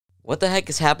What the heck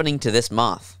is happening to this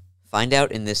moth? Find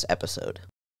out in this episode.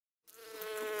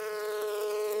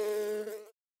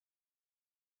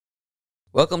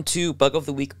 Welcome to Bug of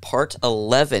the Week Part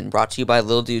 11, brought to you by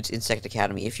Lil Dudes Insect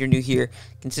Academy. If you're new here,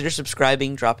 consider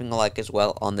subscribing, dropping a like as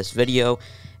well on this video,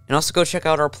 and also go check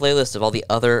out our playlist of all the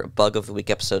other Bug of the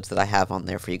Week episodes that I have on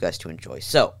there for you guys to enjoy.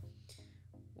 So,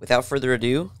 without further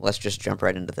ado, let's just jump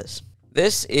right into this.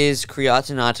 This is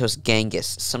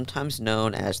C.gangis, sometimes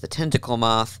known as the Tentacle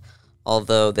Moth,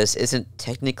 although this isn't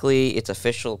technically its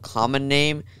official common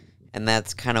name, and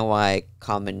that's kind of why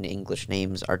common English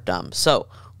names are dumb. So,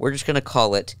 we're just going to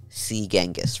call it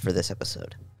C.gangis for this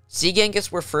episode. C.gangis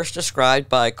were first described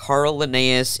by Carl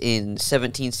Linnaeus in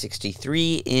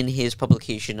 1763 in his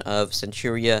publication of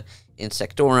Centuria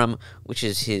Insectorum, which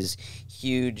is his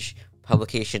huge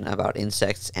publication about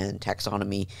insects and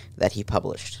taxonomy that he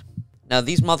published. Now,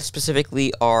 these moths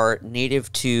specifically are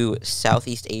native to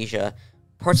Southeast Asia,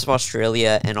 parts of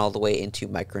Australia, and all the way into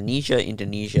Micronesia,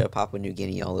 Indonesia, Papua New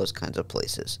Guinea, all those kinds of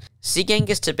places.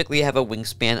 C.gangis typically have a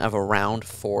wingspan of around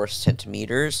 4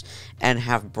 centimeters and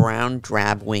have brown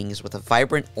drab wings with a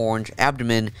vibrant orange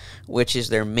abdomen, which is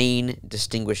their main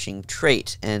distinguishing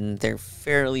trait, and they're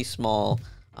fairly small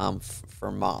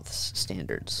for moths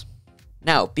standards.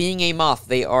 Now, being a moth,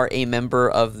 they are a member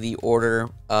of the order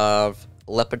of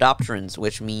Lepidopterans,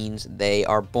 which means they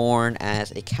are born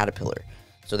as a caterpillar.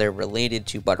 So they're related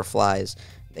to butterflies.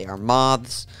 They are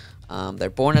moths. They're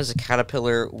born as a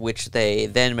caterpillar, which they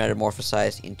then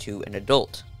metamorphosize into an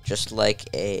adult, just like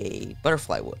a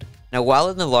butterfly would. Now, while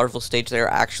in the larval stage, they are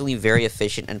actually very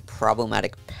efficient and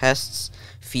problematic pests,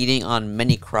 feeding on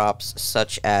many crops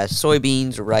such as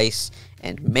soybeans, rice,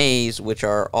 and maize, which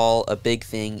are all a big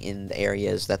thing in the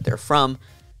areas that they're from,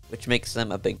 which makes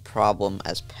them a big problem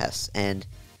as pests. And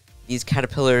these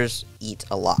caterpillars eat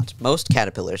a lot. Most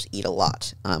caterpillars eat a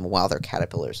lot while they're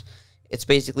caterpillars. It's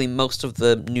basically most of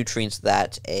the nutrients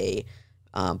that a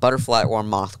butterfly or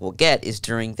moth will get is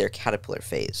during their caterpillar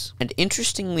phase. And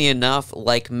interestingly enough,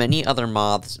 like many other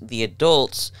moths, the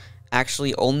adults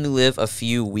actually only live a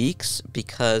few weeks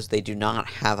because they do not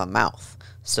have a mouth.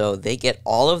 So they get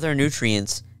all of their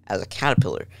nutrients as a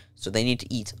caterpillar. So they need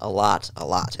to eat a lot.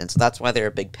 And so that's why they're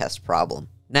a big pest problem.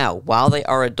 Now, while they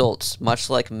are adults, much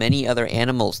like many other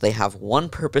animals, they have one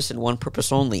purpose and one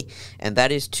purpose only, and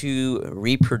that is to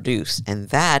reproduce. And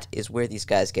that is where these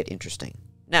guys get interesting.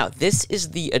 Now, this is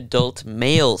the adult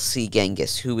male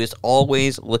C.gangis, who is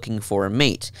always looking for a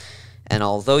mate. And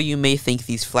although you may think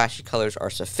these flashy colors are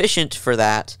sufficient for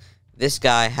that, this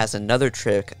guy has another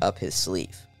trick up his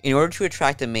sleeve. In order to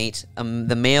attract a mate,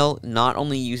 the male not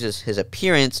only uses his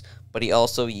appearance, but he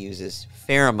also uses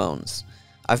pheromones.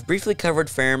 I've briefly covered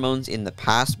pheromones in the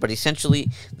past, but essentially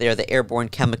they are the airborne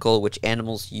chemical which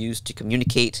animals use to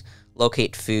communicate,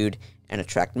 locate food, and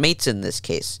attract mates in this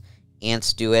case.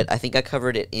 Ants do it. I think I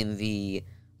covered it in the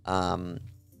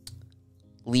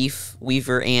leaf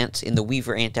weaver ant, in the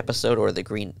weaver ant episode, or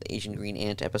the Asian green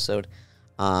ant episode.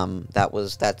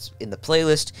 That's in the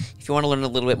playlist. If you want to learn a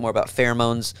little bit more about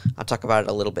pheromones, I'll talk about it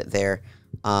a little bit there.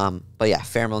 But yeah,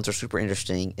 pheromones are super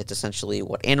interesting. It's essentially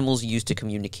what animals use to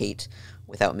communicate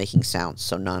without making sounds.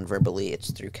 So non-verbally,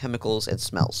 it's through chemicals and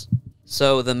smells.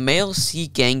 So the male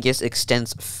C.gangis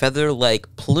extends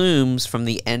feather-like plumes from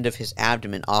the end of his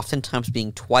abdomen, oftentimes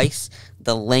being twice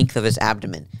the length of his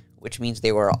abdomen, which means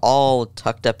they were all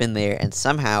tucked up in there and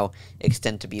somehow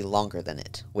extend to be longer than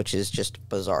it, which is just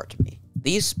bizarre to me.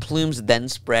 These plumes then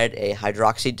spread a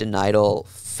hydroxydenidal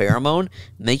pheromone,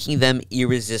 making them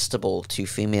irresistible to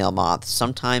female moths.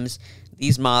 Sometimes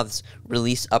these moths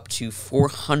release up to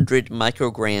 400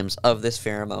 micrograms of this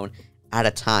pheromone at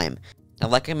a time. Now,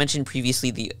 like I mentioned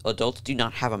previously, the adults do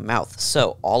not have a mouth,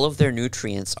 so all of their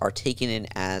nutrients are taken in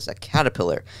as a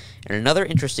caterpillar. And another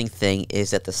interesting thing is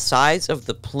that the size of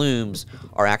the plumes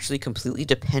are actually completely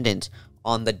dependent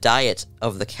on the diet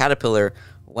of the caterpillar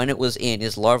when it was in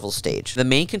its larval stage. The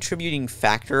main contributing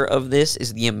factor of this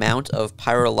is the amount of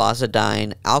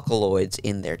pyrrolizidine alkaloids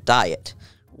in their diet,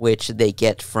 which they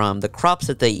get from the crops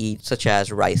that they eat, such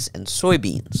as rice and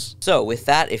soybeans. So with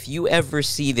that, if you ever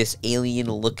see this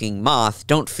alien-looking moth,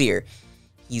 don't fear.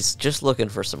 He's just looking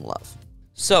for some love.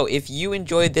 So if you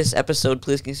enjoyed this episode,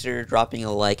 please consider dropping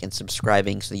a like and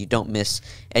subscribing so you don't miss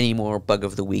any more Bug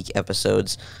of the Week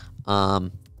episodes.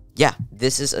 Yeah,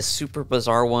 this is a super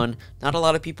bizarre one. Not a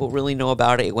lot of people really know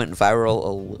about it. It went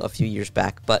viral a few years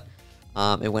back, but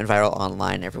it went viral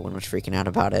online. Everyone was freaking out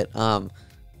about it.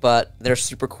 But they're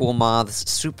super cool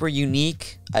moths, super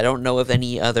unique. I don't know of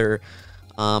any other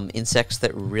insects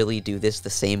that really do this the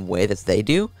same way that they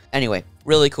do. Anyway,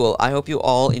 really cool. I hope you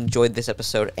all enjoyed this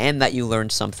episode and that you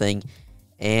learned something.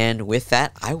 And with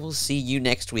that, I will see you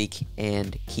next week,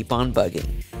 and keep on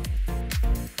bugging.